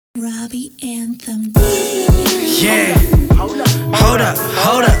Bobby Anthem. Yeah. Hold up.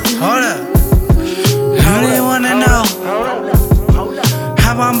 You didn't wanna know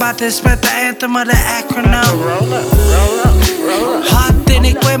how I'm about to spit the anthem of the acronym.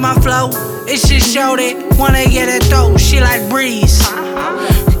 Authentic with my flow, it's just showed it. Wanna get it though, she like breeze.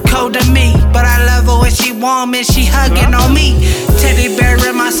 Cold to me, but I love her when she warm and she hugging on me. Teddy bear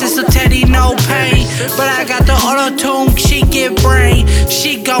in my sister Teddy, no pain. But I got the auto-tune, she get brain.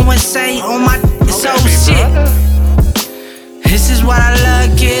 She go insane on my so shit. This is what I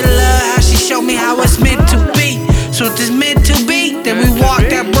love, get love. How she show me how it's meant to be. So if it's meant to be, then we walk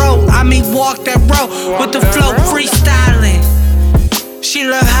that bro. Walk that bro with the flow freestyling. She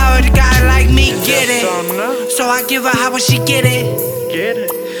love how a guy like me get it. So I give her how she get it.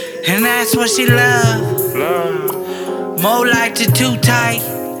 And that's what she love. More like the too tight.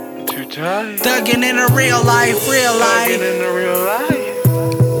 Thuggin' in the real life.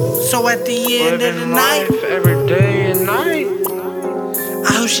 So at the end of the night, every day and night,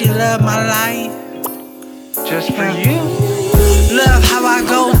 I hope she love my life. just for you. Love how I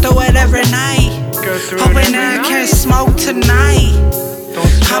go through it every night. Hoping that I can smoke tonight.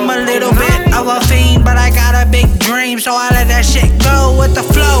 I'm a little bit of a fiend, but I got a big dream, so I let that shit go with the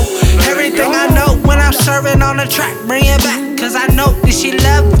flow. Everything I know when I'm serving on the track, bring it back, cause I know that she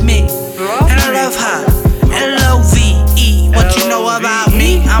loved me. And I love her. L-O-V-E. What you know about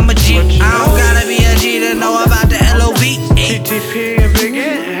me? I'm a G. I don't gotta be a G to know about the L-O-V-E. TTP and Big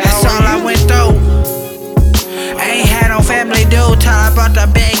Ed. That's all I went through. Ain't had no family dude till I brought the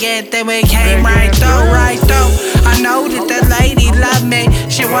big Ed, then we came right through. I know that the lady love me.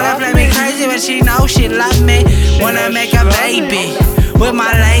 She wanna play me crazy, but she know she love me. Wanna make a baby with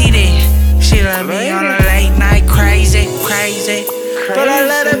my lady. She love me on a late night, crazy. But I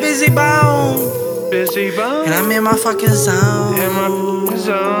love the busy bone. And I'm in my fucking zone.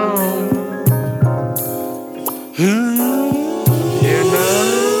 You know.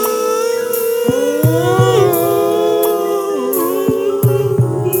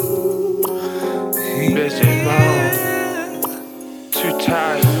 Busy bone. Too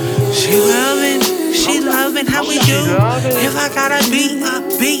tight. She loving how we do. If I gotta beat,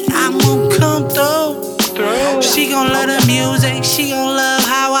 I won't come through. She gon' love the music, she gon' love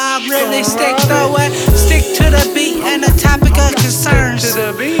how I really stick to the beat and the topic of concerns.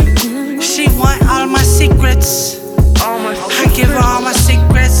 She want all my secrets. I give her all my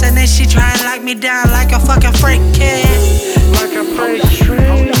secrets, and then she try and lock me down like a fucking freak kid.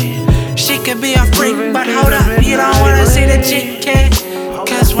 She could be a freak, but hold up, you don't wanna see the chick kid.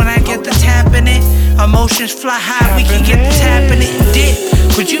 Cause when I get the tapping it, emotions fly high, we can get the tapping it and dip.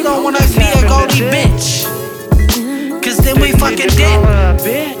 But you don't wanna be a goldie bitch, cause then we fucking dip.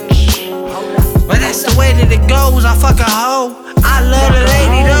 But that's the way that it goes, I fuck a hoe. I love the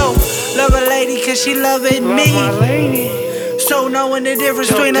lady though, love a lady cause she loving me. So knowing the difference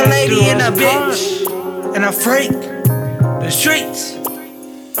between a lady and a bitch and a freak, the streets.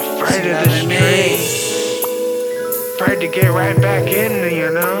 Afraid of the streets. Afraid to get right back in there, you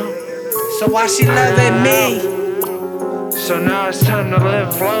know. So why she loving me? So now it's time to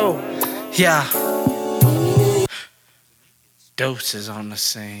live low. Yeah. Dose is on the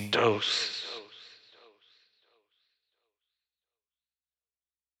scene. Dose.